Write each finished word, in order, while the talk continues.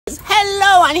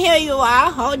on, here you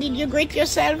are. How did you greet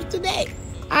yourself today?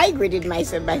 I greeted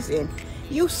myself by saying,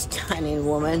 "You stunning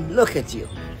woman, look at you."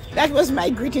 That was my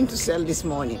greeting to self this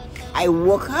morning. I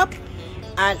woke up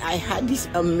and I had this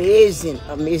amazing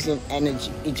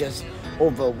energy. It just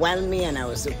overwhelmed me, and I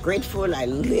was so grateful. I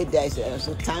laid there, I was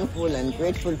so thankful and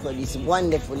grateful for this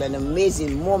wonderful and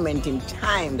amazing moment in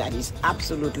time that is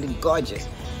absolutely gorgeous.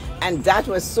 And that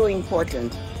was so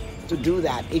important to do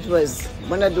that. It was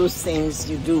one of those things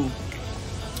you do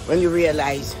when you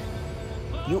realize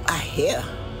you are here.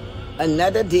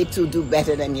 Another day to do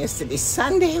better than yesterday.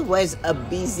 Sunday was a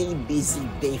busy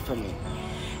day for me.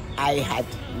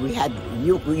 We had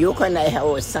Yoko and I had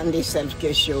our Sunday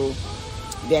self-care show.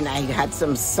 Then I had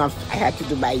some stuff I had to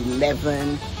do by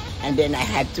 11, and then I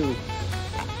had a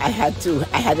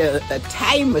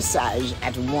Thai massage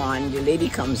at 1. The lady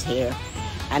comes here,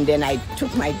 and then I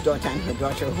took my daughter and her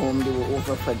daughter home. They were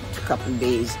over for a couple of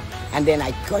days, and then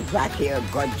I got back here,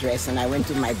 got dressed, and I went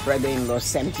to my brother-in-law's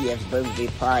 70th birthday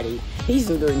party. He's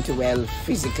not doing too well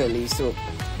physically, so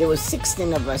there were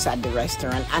 16 of us at the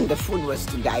restaurant, and the food was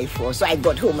to die for. So I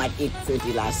got home at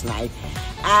 8:30 last night,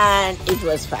 and it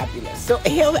was fabulous. So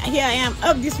here I am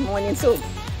up this morning. So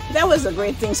that was a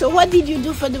great thing. So what did you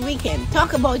do for the weekend?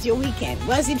 Talk about your weekend.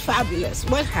 Was it fabulous?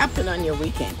 What happened on your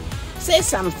weekend? Say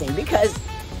something, because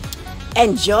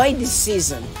enjoy this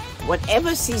season.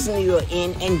 Whatever season you're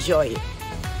in, enjoy it.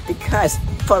 Because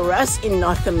for us in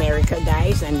North America,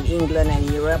 guys, and England and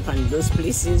Europe and those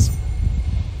places,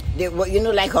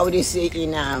 like how they say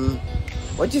in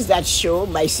what is that show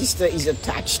my sister is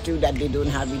attached to, that they don't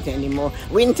have it anymore?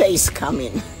 Winter is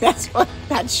coming. That's what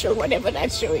that show, whatever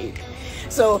that show is.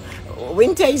 So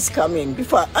winter is coming.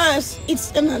 For us,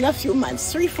 it's another few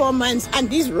months, 3-4 months, and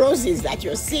these roses that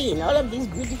you're seeing, all of this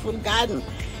beautiful garden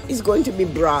is going to be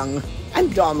brown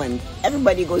and dormant.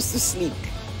 Everybody goes to sleep.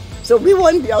 So we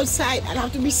won't be outside. I'll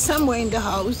have to be somewhere in the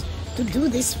house to do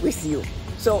this with you.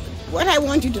 So what I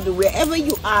want you to do, wherever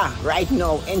you are right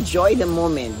now, enjoy the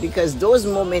moment, because those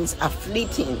moments are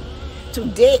fleeting.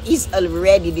 Today is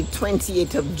already the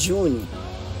 28th of June.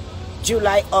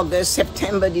 July, August,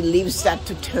 September, the leaves start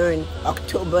to turn.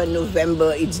 October,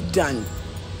 November, it's done.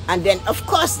 And then, of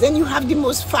course, then you have the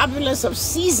most fabulous of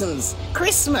seasons.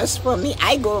 Christmas, for me,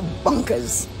 I go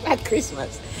bonkers at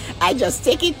Christmas. I just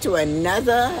take it to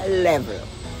another level.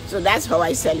 So that's how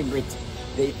I celebrate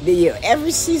the year.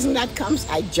 Every season that comes,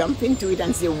 I jump into it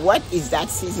and say, what is that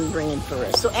season bringing for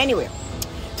us? So anyway,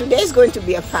 today is going to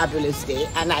be a fabulous day,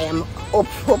 and I am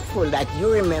hopeful that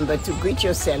you remember to greet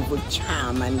yourself with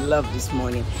charm and love this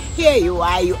morning. Here you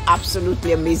are, you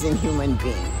absolutely amazing human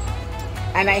being.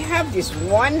 And I have this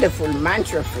wonderful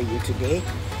mantra for you today.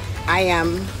 I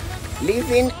am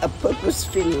living a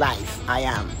purpose-filled life. I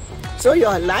am. So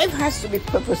your life has to be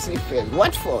purposely filled.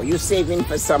 What for? You're saving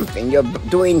for something. You're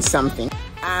doing something.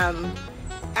 And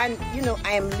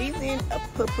I am living a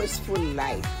purposeful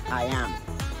life. I am.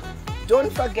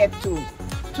 Don't forget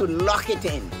to lock it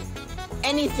in.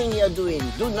 Anything you're doing,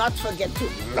 do not forget to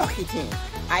lock it in.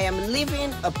 I am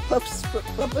living a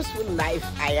purposeful life.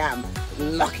 I am.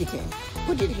 Lock it in.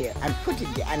 Put it here and put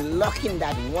it there, and lock in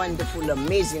that wonderful,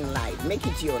 amazing life. Make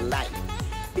it your life,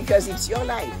 because it's your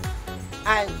life.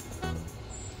 And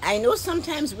I know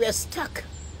sometimes we're stuck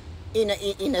in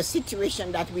a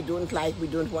situation that we don't like, we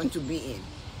don't want to be in.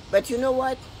 But you know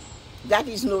what? That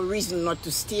is no reason not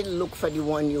to still look for the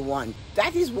one you want.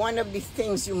 That is one of the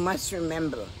things you must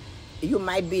remember. You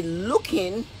might be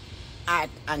looking at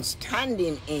and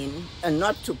standing in a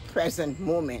not too present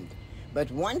moment. But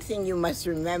one thing you must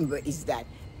remember is that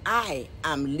I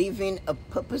am living a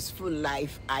purposeful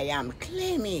life. I am.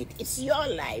 Claim it. It's your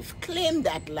life. Claim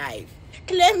that life.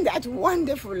 Claim that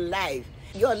wonderful life.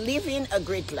 You're living a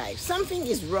great life. Something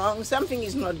is wrong. Something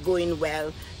is not going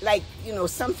well. Like,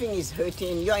 something is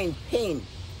hurting. You're in pain.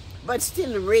 But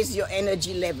still raise your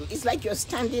energy level. It's like you're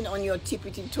standing on your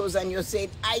tippity toes and you're saying,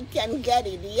 I can get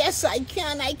it. Yes, I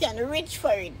can. I can reach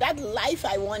for it. That life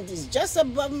I want is just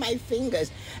above my fingers.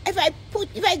 If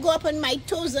I go up on my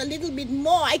toes a little bit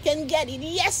more, I can get it.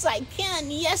 Yes, I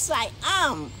can. Yes, I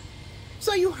am.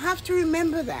 So you have to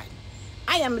remember that.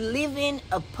 I am living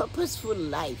a purposeful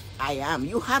life. I am.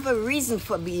 You have a reason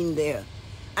for being there.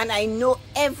 And I know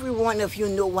every one of you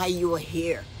know why you are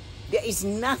here. There is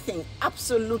nothing,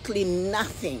 absolutely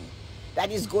nothing, that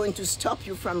is going to stop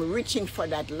you from reaching for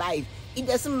that life. It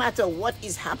doesn't matter what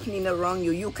is happening around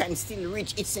you, you can still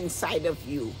reach. It's inside of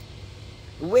you.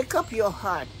 Wake up your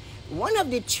heart. One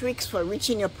of the tricks for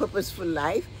reaching your purposeful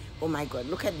life, oh my God,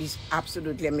 look at this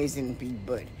absolutely amazing big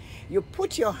bird. You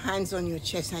put your hands on your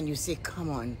chest and you say, come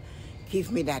on, Give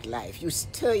me that life. You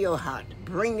stir your heart.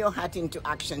 Bring your heart into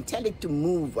action. Tell it to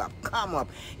move up, come up.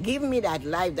 Give me that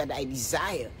life that I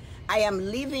desire. I am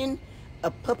living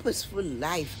a purposeful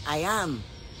life. I am.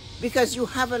 Because you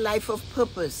have a life of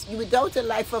purpose. Without a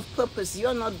life of purpose,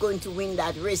 you're not going to win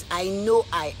that race. I know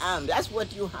I am. That's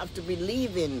what you have to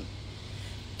believe in.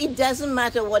 It doesn't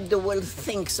matter what the world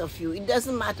thinks of you. It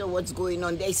doesn't matter what's going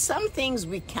on. There's some things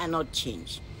we cannot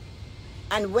change.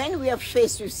 And when we are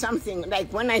faced with something,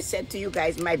 like when I said to you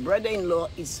guys, my brother-in-law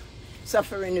is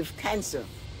suffering with cancer,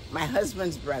 my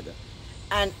husband's brother.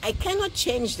 And I cannot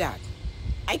change that.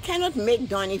 I cannot make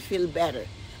Donnie feel better.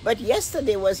 But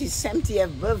yesterday was his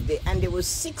 70th birthday, and there were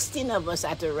 16 of us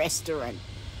at a restaurant.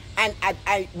 And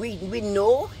we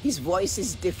know his voice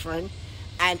is different,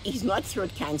 and he's not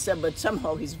throat cancer, but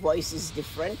somehow his voice is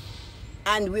different.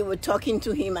 And we were talking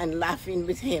to him and laughing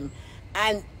with him.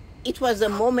 And it was a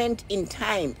moment in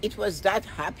time. It was that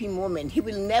happy moment. He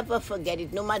will never forget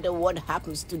it, no matter what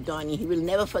happens to Donnie. He will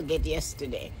never forget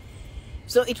yesterday.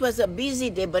 So it was a busy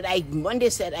day, but Monday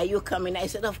said, are you coming? I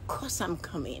said, of course I'm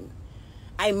coming.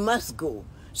 I must go.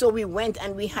 So we went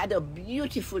and we had a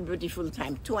beautiful, beautiful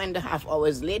time. 2.5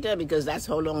 hours later, because that's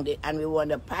how long and we were on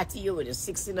a patio with the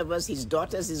 16 of us, his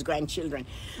daughters, his grandchildren.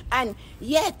 And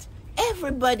yet,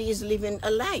 everybody is living a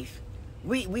life.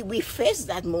 We faced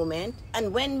that moment,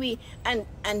 and when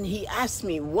and he asked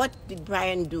me, what did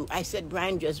Brian do? I said,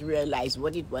 Brian just realized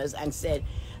what it was and said,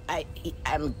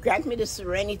 grant me the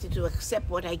serenity to accept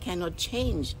what I cannot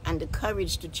change and the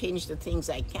courage to change the things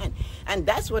I can. And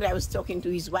that's what I was talking to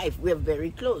his wife. We're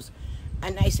very close.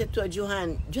 And I said to her,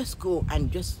 Johan, just go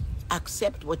and just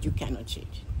accept what you cannot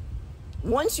change.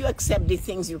 Once you accept the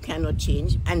things you cannot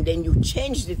change, and then you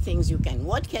change the things you can,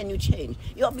 what can you change?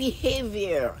 Your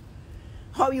behavior,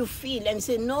 how you feel, and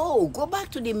say, no, go back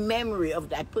to the memory of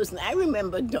that person. I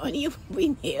remember Donnie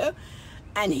being here,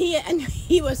 and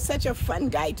he was such a fun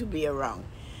guy to be around.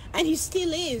 And he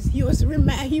still is. He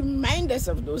reminded us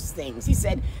of those things. He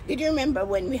said, did you remember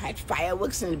when we had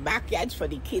fireworks in the backyards for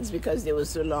the kids because they were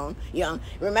so young?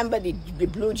 Remember the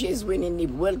Blue Jays winning the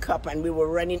World Cup and we were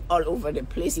running all over the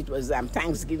place? It was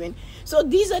Thanksgiving. So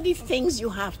these are the things you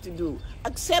have to do.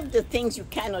 Accept the things you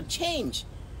cannot change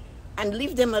and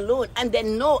leave them alone. And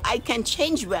then know I can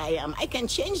change where I am. I can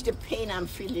change the pain I'm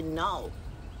feeling now.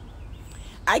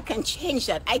 I can change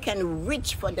that. I can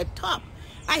reach for the top.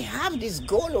 I have this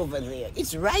goal over there.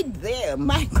 It's right there.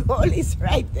 My goal is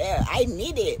right there. I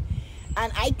need it.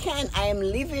 And I am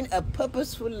living a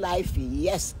purposeful life.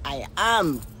 Yes, I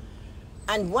am.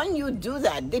 And when you do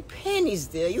that, the pain is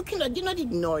there. You're not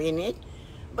ignoring it,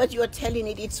 but you're telling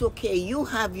it it's okay. You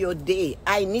have your day.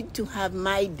 I need to have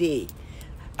my day.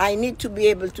 I need to be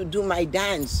able to do my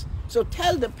dance. So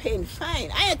tell the pain, fine,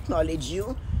 I acknowledge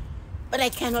you, but I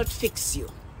cannot fix you.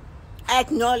 I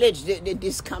acknowledge the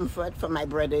discomfort for my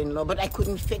brother-in-law, but I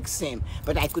couldn't fix him.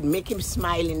 But I could make him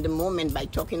smile in the moment by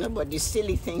talking about the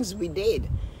silly things we did.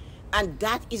 And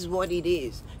that is what it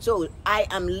is. So I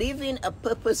am living a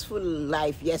purposeful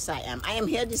life. Yes, I am. I am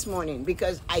here this morning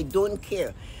because I don't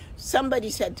care. Somebody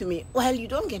said to me, well, you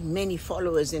don't get many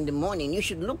followers in the morning. You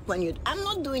should look when you... I'm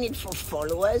not doing it for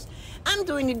followers. I'm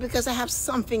doing it because I have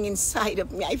something inside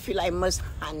of me I feel I must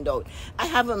hand out. I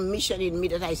have a mission in me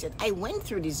that I said, I went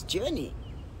through this journey.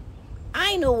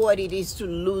 I know what it is to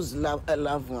lose a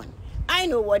loved one. I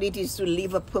know what it is to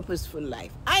live a purposeful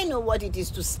life. I know what it is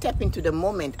to step into the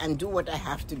moment and do what I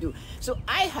have to do. So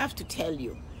I have to tell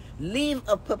you, live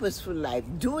a purposeful life.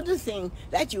 Do the thing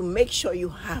that you make sure you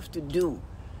have to do.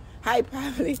 Hi,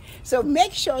 Pavli. So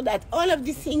make sure that all of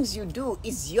the things you do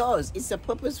is yours. It's a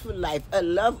purposeful life, a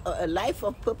life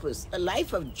of purpose, a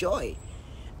life of joy.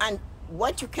 And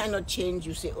what you cannot change,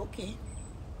 you say, okay,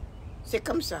 c'est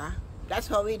comme ça. That's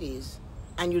how it is.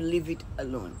 And you leave it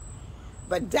alone.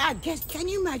 But that, can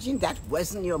you imagine that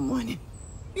wasn't your morning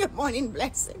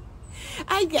blessing?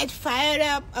 I get fired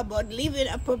up about living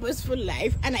a purposeful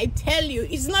life, and I tell you,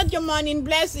 it's not your morning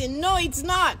blessing. No, it's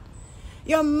not.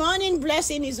 Your morning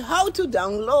blessing is how to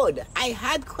download. I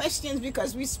had questions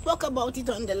because we spoke about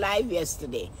it on the live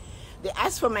yesterday. They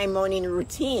asked for my morning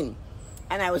routine.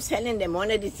 And I was telling them one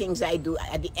of the things I do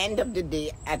at the end of the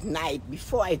day at night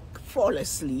before I fall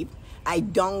asleep, I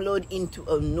download into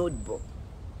a notebook.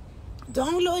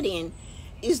 Downloading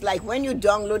is like when you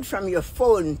download from your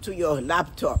phone to your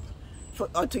laptop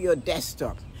or to your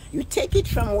desktop. You take it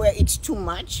from where it's too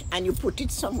much and you put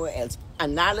it somewhere else.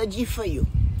 Analogy for you.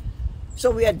 So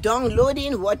we are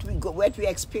downloading what we're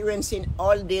experiencing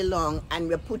all day long, and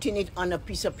we're putting it on a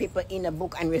piece of paper in a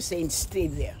book, and we're saying, stay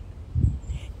there.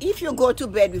 If you go to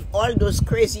bed with all those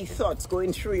crazy thoughts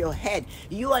going through your head,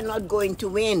 you are not going to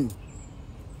win.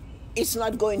 it's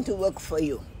not going to work for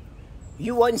you.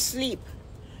 You won't sleep.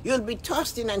 You'll be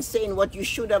tossing and saying what you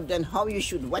should have done, what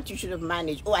you should have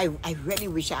managed. Oh, I really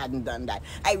wish I hadn't done that.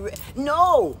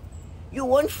 No, you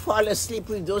won't fall asleep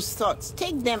with those thoughts.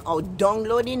 Take them out.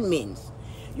 Downloading means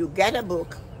you get a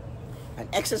book, an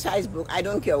exercise book. I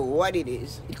don't care what it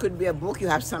is. It could be a book, you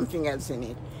have something else in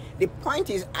it. The point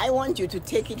is, I want you to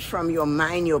take it from your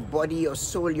mind, your body, your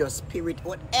soul, your spirit,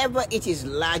 whatever it is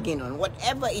lagging on,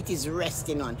 whatever it is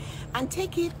resting on, and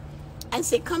take it and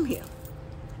say, come here.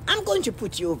 I'm going to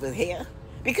put you over here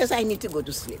because I need to go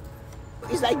to sleep.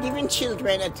 It's like giving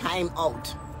children a time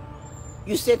out.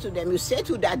 You say to them, you say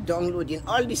to that downloading,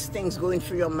 all these things going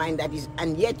through your mind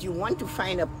and yet you want to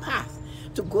find a path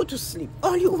to go to sleep.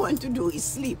 All you want to do is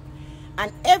sleep.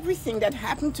 And everything that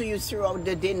happened to you throughout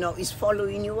the day now is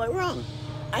following you around.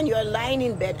 And you're lying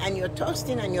in bed and you're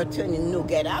tossing and you're turning. No,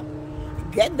 get up,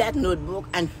 get that notebook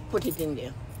and put it in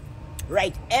there.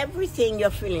 Write everything you're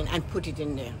feeling and put it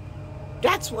in there.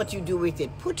 That's what you do with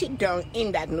it. Put it down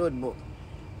in that notebook.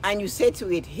 And you say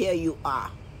to it, here you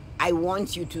are. I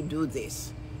want you to do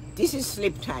this. This is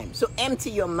sleep time. So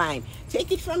empty your mind.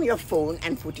 Take it from your phone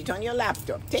and put it on your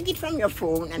laptop. Take it from your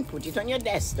phone and put it on your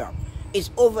desktop.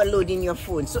 It's overloading your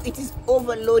phone. So it is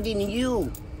overloading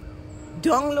you.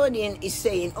 Downloading is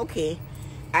saying, okay,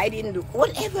 I didn't do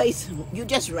whatever is, you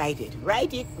just write it.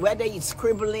 Write it, whether it's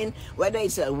scribbling, whether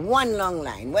it's a one long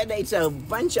line, whether it's a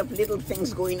bunch of little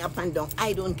things going up and down.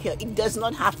 I don't care. It does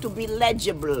not have to be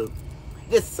legible.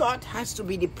 The thought has to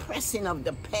be the pressing of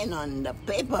the pen on the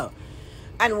paper.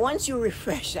 And once you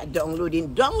refresh that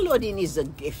downloading is a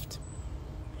gift.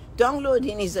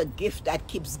 Downloading is a gift that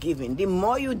keeps giving. The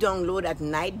more you download at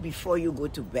night before you go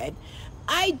to bed,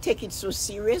 I take it so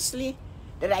seriously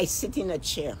that I sit in a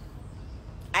chair.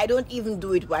 I don't even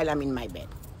do it while I'm in my bed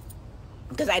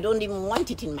because I don't even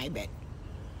want it in my bed.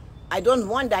 I don't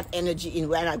want that energy in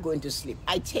where I'm going to sleep.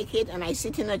 I take it and I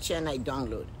sit in a chair and I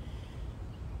download.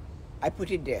 I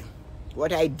put it there.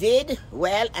 What I did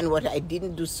well and what I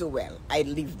didn't do so well, I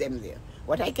leave them there.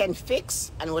 What I can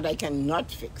fix and what I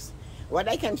cannot fix. What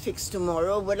I can fix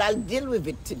tomorrow, well, I'll deal with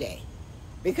it today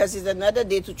because it's another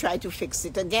day to try to fix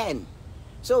it again.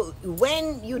 So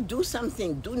when you do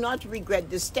something, do not regret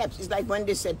the steps. It's like when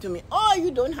they said to me, oh, you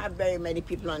don't have very many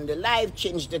people on the live,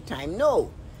 change the time.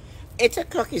 No, 8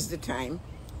 o'clock is the time.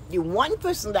 The one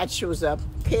person that shows up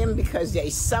came because there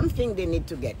is something they need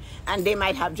to get. And they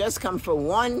might have just come for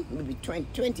maybe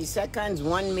 20 seconds,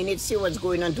 1 minute, see what's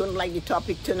going on, don't like the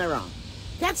topic, turn around.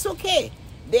 That's okay.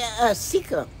 They're a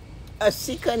seeker. A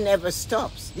seeker never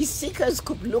stops. The seekers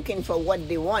keep looking for what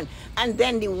they want. And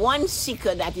then the one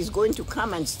seeker that is going to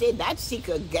come and stay, that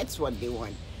seeker gets what they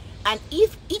want. And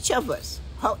if each of us,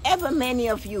 however many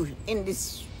of you in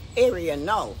this area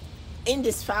now, in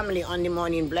this family on the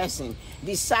Morning Blessing,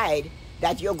 decide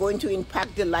that you're going to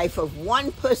impact the life of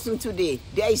one person today,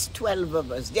 there is 12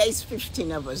 of us, there is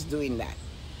 15 of us doing that.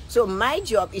 So my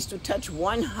job is to touch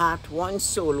one heart, one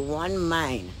soul, one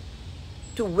mind,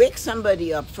 to wake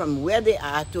somebody up from where they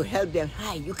are, to help them.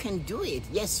 Hi, you can do it.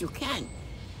 Yes, you can.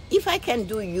 If I can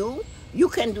do you, you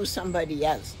can do somebody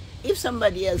else. If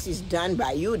somebody else is done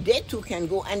by you, they too can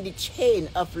go, and the chain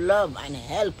of love and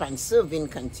help and serving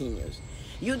continues.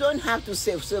 You don't have to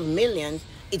serve millions.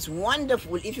 It's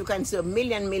wonderful if you can serve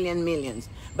millions.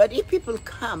 But if people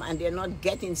come and they're not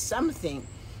getting something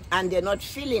and they're not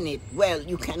feeling it, well,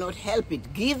 you cannot help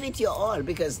it. Give it your all,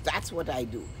 because that's what I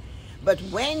do. But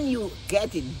when you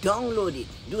get it, download it.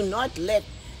 Do not let...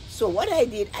 So what I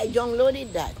did, I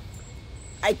downloaded that.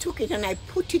 I took it and I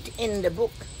put it in the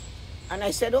book. And I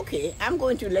said, okay, I'm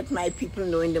going to let my people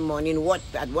know in the morning what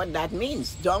that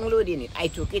means. Downloading it. I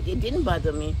took it. It didn't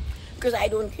bother me because I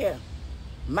don't care.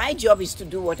 My job is to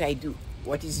do what I do.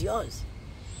 What is yours?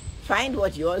 Find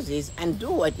what yours is and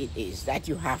do what it is that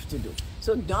you have to do.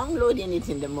 So downloading it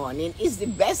in the morning is the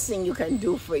best thing you can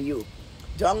do for you.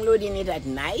 Downloading it at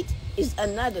night is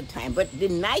another time, but the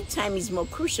night time is more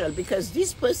crucial because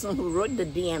this person who wrote the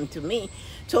DM to me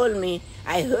told me,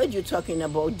 I heard you talking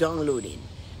about downloading.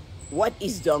 What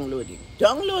is downloading?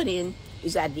 Downloading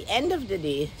is at the end of the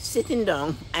day, sitting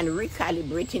down and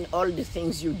recalibrating all the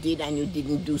things you did and you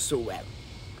didn't do so well.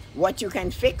 What you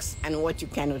can fix and what you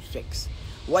cannot fix.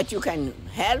 What you can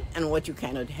help and what you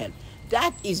cannot help.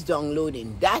 That is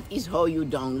downloading. That is how you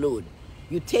download.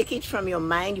 You take it from your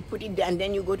mind, you put it there, and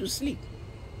then you go to sleep.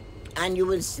 And you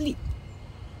will sleep.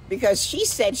 Because she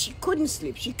said she couldn't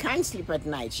sleep. She can't sleep at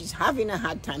night. She's having a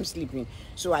hard time sleeping.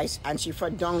 And she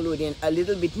thought downloading a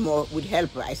little bit more would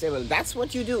help her. I said, well, that's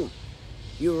what you do.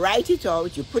 You write it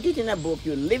out, you put it in a book,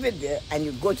 you leave it there, and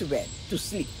you go to bed to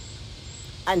sleep.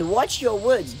 And watch your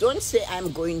words. Don't say,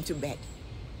 I'm going to bed.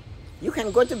 You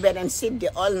can go to bed and sit there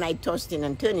all night tossing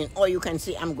and turning, or you can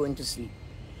say, I'm going to sleep.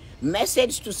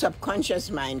 Message to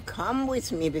subconscious mind, come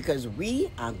with me because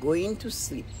we are going to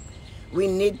sleep. We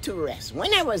need to rest.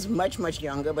 When I was much, much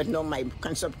younger, but no, my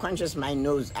subconscious mind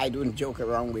knows I don't joke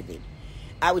around with it.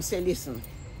 I would say, listen,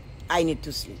 I need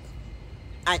to sleep.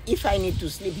 And if I need to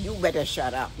sleep, you better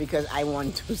shut up because I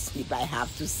want to sleep. I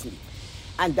have to sleep.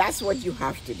 And that's what you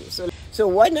have to do. So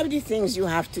one of the things you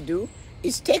have to do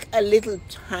is take a little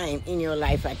time in your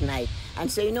life at night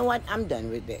and say, you know what, I'm done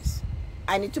with this.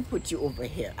 I need to put you over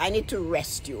here. I need to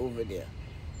rest you over there.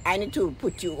 I need to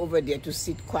put you over there to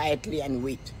sit quietly and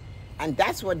wait. And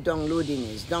that's what downloading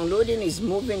is. Downloading is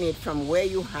moving it from where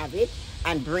you have it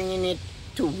and bringing it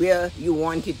to where you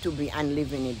want it to be and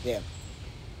living it there.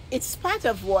 It's part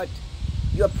of what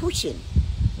you're pushing.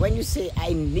 When you say,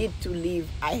 I need to live,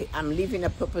 I'm living a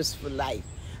purposeful life.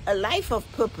 A life of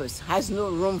purpose has no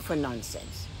room for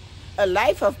nonsense. A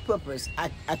life of purpose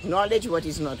acknowledge what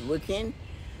is not working,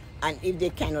 and if they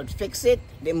cannot fix it,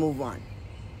 they move on.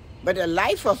 But a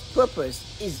life of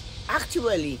purpose is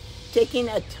actually taking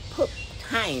a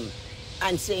time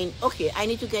and saying, okay, I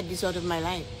need to get this out of my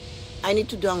life. I need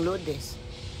to download this.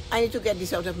 I need to get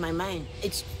this out of my mind.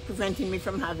 It's preventing me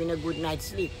from having a good night's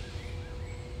sleep.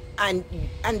 And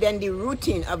then the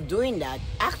routine of doing that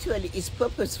actually is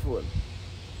purposeful.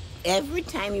 Every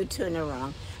time you turn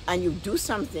around and you do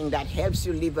something that helps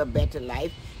you live a better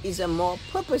life is a more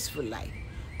purposeful life.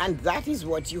 And that is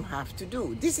what you have to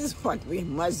do. This is what we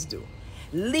must do.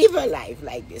 Live a life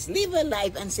like this. Live a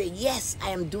life and say, yes,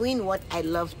 I am doing what I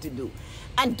love to do.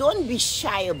 And don't be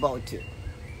shy about it.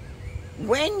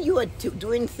 When you are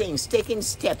doing things, taking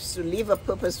steps to live a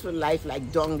purposeful life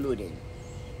like downloading,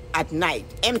 at night,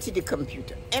 empty the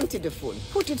computer, empty the phone,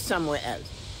 put it somewhere else.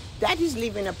 That is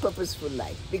living a purposeful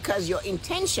life because your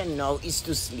intention now is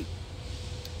to sleep.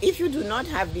 If you do not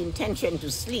have the intention to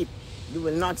sleep, you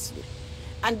will not sleep.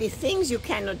 And the things you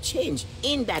cannot change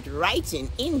in that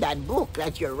writing, in that book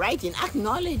that you're writing,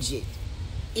 acknowledge it.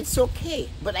 It's okay,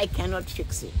 but I cannot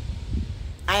fix it.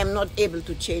 I am not able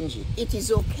to change it. It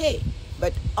is okay,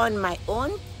 but on my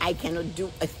own, I cannot do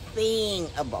a thing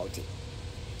about it.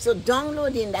 So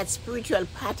downloading that spiritual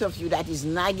part of you that is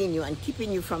nagging you and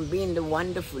keeping you from being the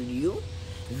wonderful you,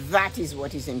 that is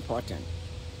what is important.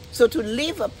 So to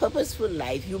live a purposeful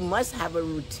life, you must have a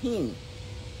routine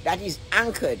that is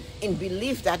anchored in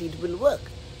belief that it will work.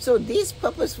 So this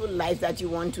purposeful life that you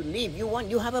want to live,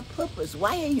 you have a purpose.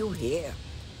 Why are you here?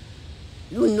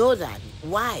 You know that.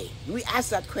 Why? We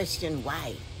ask that question,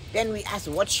 why? Then we ask,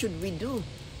 what should we do?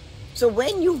 So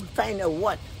when you find out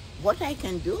what I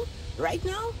can do right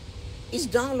now is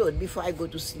download before I go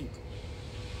to sleep.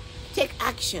 Take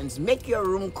actions. Make your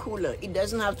room cooler. It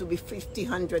doesn't have to be 50,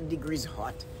 100 degrees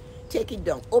hot. Take it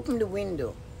down. Open the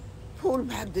window. Pull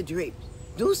back the drapes.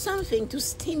 Do something to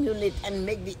stimulate and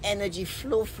make the energy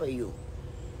flow for you.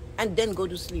 And then go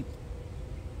to sleep.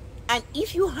 And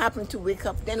if you happen to wake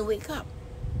up, then wake up.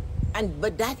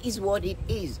 But that is what it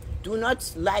is. Do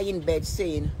not lie in bed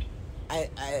saying,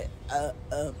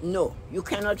 no, you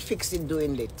cannot fix it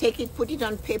doing it. Take it, put it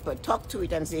on paper, talk to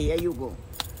it and say, here you go.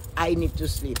 I need to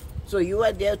sleep. So you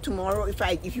are there tomorrow.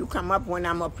 If you come up when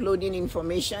I'm uploading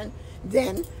information,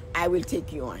 then I will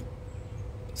take you on.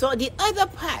 So the other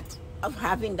part of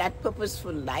having that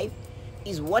purposeful life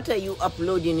is, what are you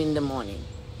uploading in the morning?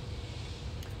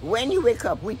 When you wake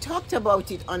up, we talked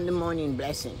about it on the morning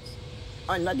blessings.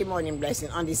 Not the morning blessing,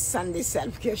 on the Sunday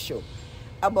self-care show,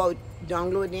 about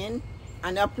downloading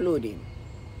and uploading.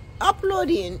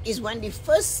 Uploading is when the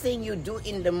first thing you do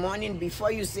in the morning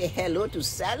before you say hello to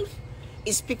self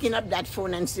is picking up that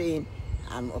phone and saying,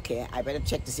 okay, I better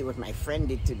check to see what my friend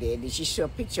did today. Did she show a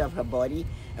picture of her body?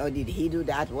 Or did he do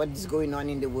that? What is going on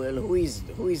in the world? Who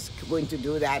is going to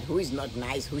do that? Who is not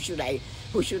nice? Who should I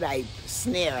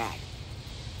snare at?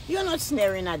 You're not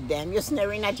snaring at them. You're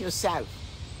snaring at yourself.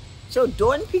 So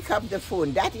don't pick up the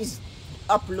phone. That is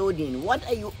uploading. What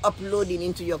are you uploading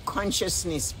into your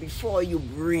consciousness before you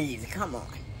breathe? Come on.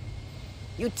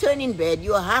 You turn in bed,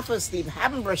 you're half asleep,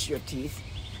 haven't brushed your teeth,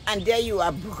 and there you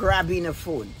are grabbing a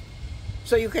phone.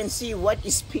 So you can see what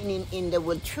is spinning in the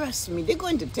world. Trust me, they're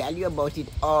going to tell you about it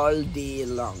all day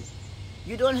long.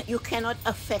 You cannot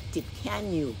affect it,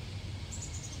 can you?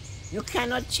 You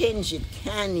cannot change it,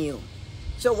 can you?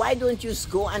 So why don't you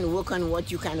go and work on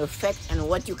what you can affect and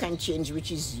what you can change,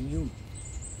 which is you?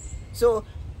 So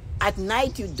at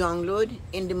night you download,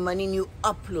 in the morning you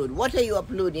upload. What are you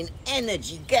uploading?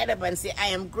 Energy. Get up and say, I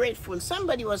am grateful.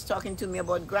 Somebody was talking to me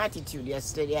about gratitude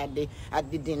yesterday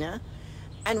at the dinner.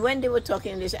 And when they were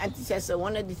talking this, Auntie Tessa,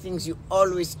 one of the things you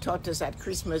always taught us at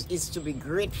Christmas is to be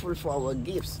grateful for our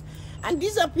gifts. And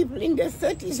these are people in their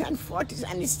 30s and 40s,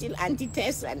 and it's still Auntie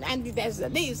Tessa and Auntie Tessa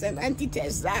this and Auntie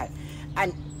Tessa that.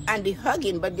 And the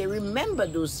hugging, but they remember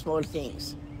those small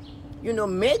things. You know,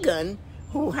 Megan,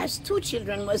 who has 2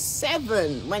 children, was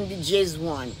 7 when the Jays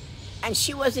won. And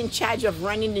she was in charge of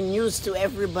running the news to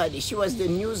everybody. She was the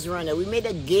news runner. We made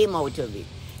a game out of it.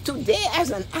 Today,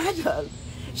 as an adult,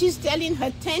 she's telling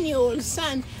her 10-year-old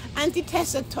son, Auntie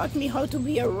Tessa taught me how to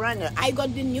be a runner. I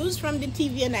got the news from the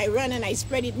TV and I run and I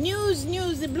spread it. News,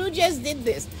 the Blue Jays did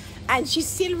this. And she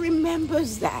still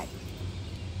remembers that.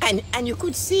 And you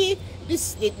could see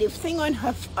this the thing on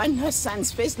her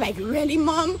son's face, like, really,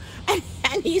 Mom?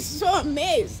 And he's so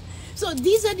amazed. So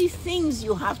these are the things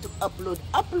you have to upload.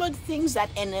 Upload things that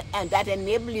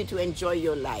enable you to enjoy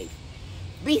your life.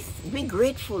 Be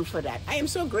grateful for that. I am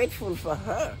so grateful for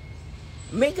her.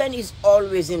 Megan is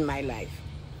always in my life.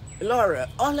 Laura,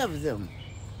 all of them.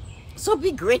 So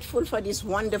be grateful for these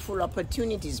wonderful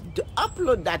opportunities. To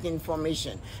upload that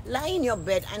information. Lie in your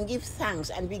bed and give thanks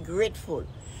and be grateful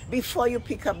before you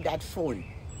pick up that phone.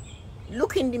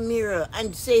 Look in the mirror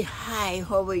and say, hi,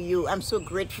 how are you? I'm so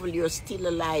grateful you're still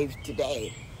alive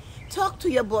today. Talk to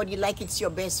your body like it's your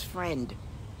best friend.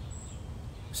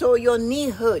 So your knee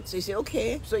hurts. You say,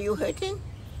 okay, so you hurting?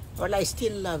 Well, I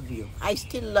still love you. I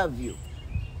still love you.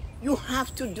 You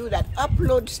have to do that.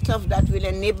 Upload stuff that will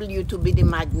enable you to be the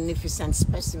magnificent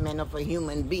specimen of a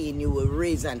human being you were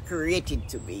raised and created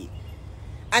to be.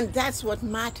 And that's what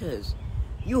matters.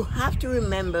 You have to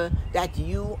remember that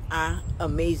you are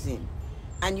amazing.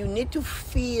 And you need to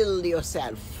feel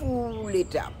yourself, fool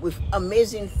it up with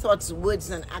amazing thoughts, words,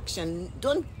 and action.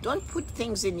 Don't put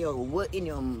things in your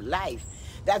life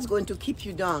that's going to keep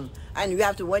you down. And you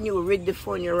have to, when you read the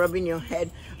phone, you're rubbing your head,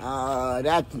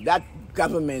 that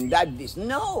government, that this.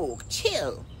 No,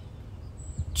 chill.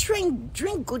 Drink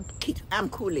good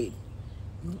Kool-Aid.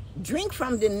 Drink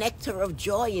from the nectar of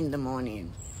joy in the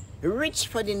morning. Reach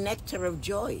for the nectar of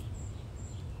joy.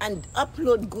 And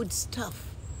upload good stuff.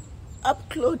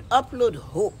 Upload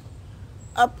hope,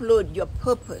 upload your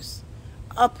purpose,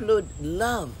 upload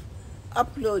love,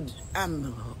 upload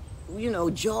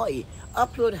joy,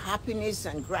 upload happiness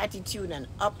and gratitude, and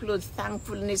upload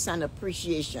thankfulness and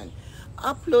appreciation.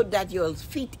 Upload that your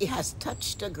feet, it has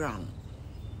touched the ground.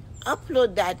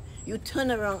 Upload that you turn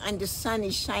around and the sun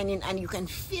is shining and you can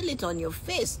feel it on your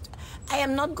face. I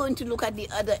am not going to look at the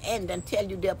other end and tell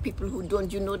you there are people who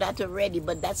don't, you know that already,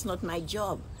 but that's not my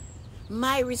job.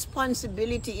 My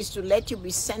responsibility is to let you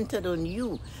be centered on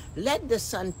you. Let the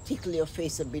sun tickle your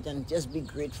face a bit and just be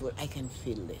grateful. I can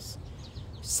feel this.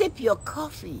 Sip your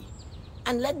coffee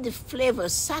and let the flavor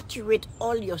saturate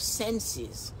all your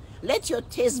senses. Let your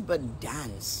taste bud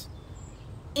dance.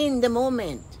 In the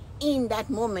moment, in that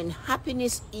moment,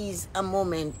 happiness is a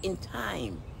moment in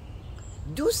time.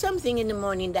 Do something in the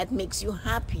morning that makes you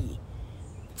happy.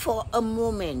 For a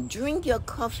moment, drink your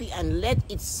coffee and let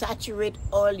it saturate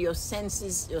all your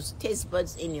senses, your taste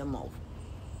buds in your mouth.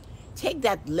 Take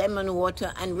that lemon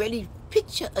water and really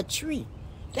picture a tree.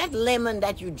 That lemon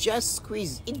that you just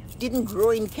squeezed, it didn't grow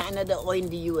in Canada or in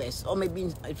the US or maybe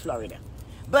in Florida.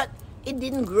 But it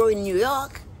didn't grow in New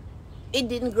York. It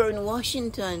didn't grow in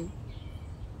Washington.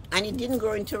 And it didn't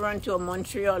grow in Toronto or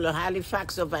Montreal or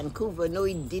Halifax or Vancouver. No,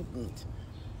 it didn't.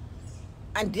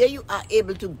 And there you are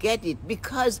able to get it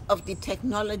because of the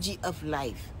technology of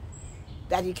life.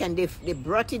 That they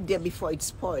brought it there before it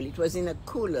spoiled. It was in a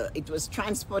cooler. It was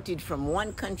transported from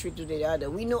one country to the other.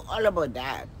 We know all about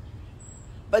that.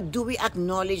 But do we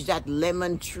acknowledge that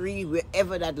lemon tree,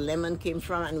 wherever that lemon came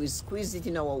from, and we squeezed it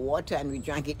in our water and we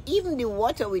drank it? Even the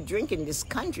water we drink in this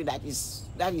country that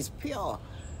is pure.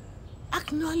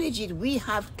 Acknowledge it. We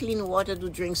have clean water to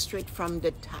drink straight from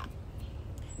the tap.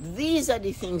 These are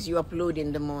the things you upload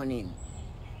in the morning.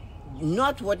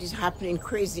 Not what is happening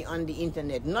crazy on the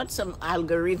internet. Not some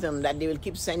algorithm that they will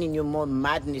keep sending you more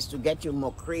madness to get you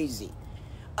more crazy.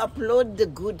 Upload the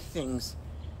good things.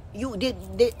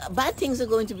 The bad things are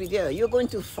going to be there. You're going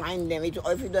to find them.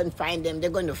 Or if you don't find them, they're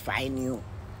going to find you.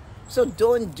 So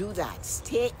don't do that.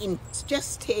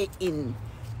 Just stay in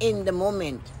the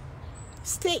moment.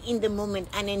 Stay in the moment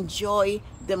and enjoy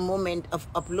the moment of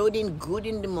uploading good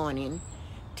in the morning,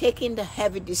 taking the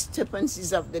heavy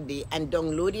disturbances of the day and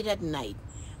download it at night.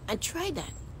 And try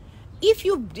that. If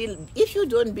you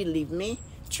don't believe me,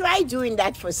 try doing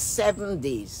that for 7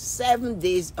 days. 7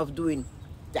 days of doing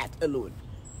that alone.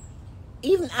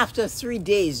 Even after 3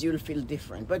 days, you'll feel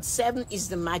different. But 7 is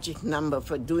the magic number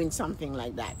for doing something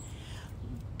like that.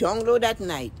 Download at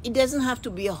night. It doesn't have to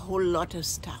be a whole lot of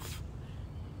stuff.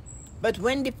 But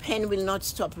when the pen will not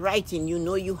stop writing, you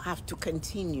know you have to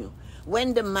continue.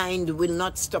 When the mind will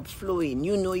not stop flowing,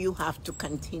 you know you have to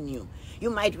continue.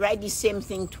 You might write the same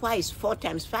thing twice, 4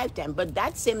 times, 5 times, but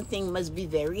that same thing must be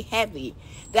very heavy.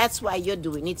 That's why you're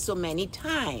doing it so many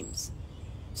times.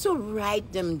 So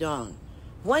write them down.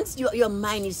 Once your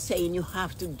mind is saying you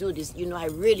have to do this, I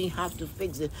really have to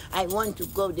fix it. I want to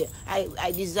go there.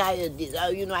 I desire this.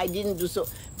 I didn't do so.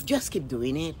 Just keep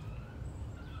doing it.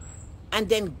 And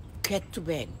then get to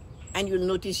bed. And you'll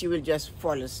notice you will just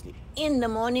fall asleep. In the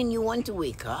morning, you want to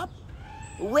wake up.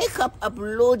 Wake up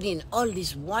uploading all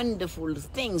these wonderful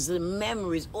things, the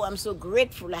memories. Oh, I'm so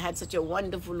grateful I had such a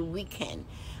wonderful weekend.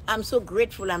 I'm so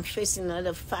grateful I'm facing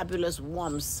another fabulous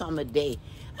warm summer day.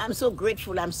 I'm so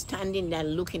grateful I'm standing there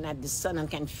looking at the sun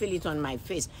and can feel it on my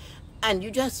face. And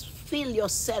you just fill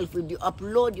yourself with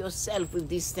upload yourself with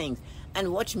these things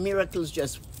and watch miracles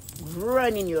just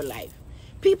run in your life.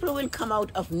 People will come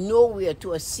out of nowhere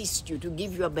to assist you, to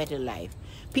give you a better life.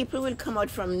 People will come out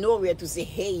from nowhere to say,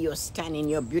 hey, you're stunning,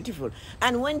 you're beautiful.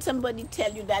 And when somebody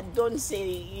tells you that, don't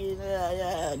say,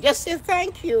 just say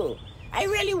thank you. I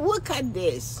really work at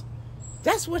this.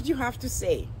 That's what you have to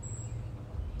say.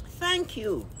 Thank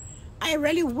you. I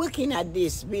really working at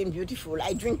this, being beautiful.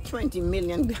 I drink 20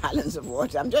 million gallons of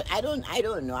water. I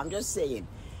don't know. I'm just saying.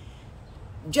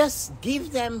 Just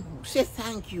give them, say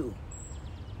thank you.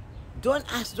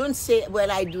 Don't say, well,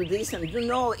 I do this and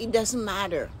no, it doesn't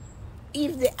matter.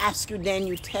 If they ask you, then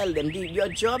you tell them. Your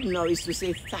job now is to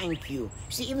say thank you.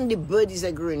 See, even the birdies are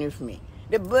agreeing with me.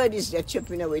 The birdies, they're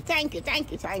chipping away. Thank you,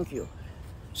 thank you, thank you.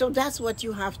 So that's what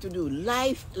you have to do.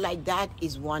 Life like that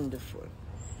is wonderful.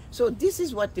 So this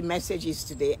is what the message is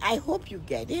today. I hope you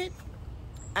get it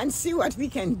and see what we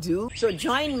can do. So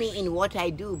join me in what I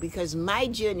do, because my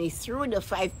journey through the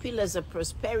 5 pillars of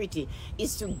prosperity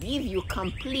is to give you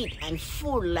complete and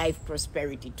full life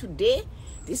prosperity. Today,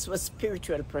 this was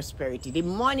spiritual prosperity. The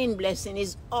morning blessing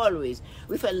is always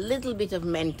with a little bit of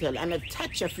mental and a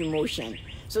touch of emotion,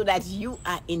 so that you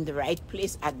are in the right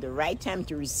place at the right time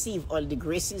to receive all the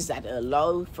graces that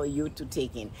allow for you to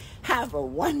take in. Have a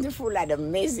wonderful and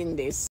amazing day.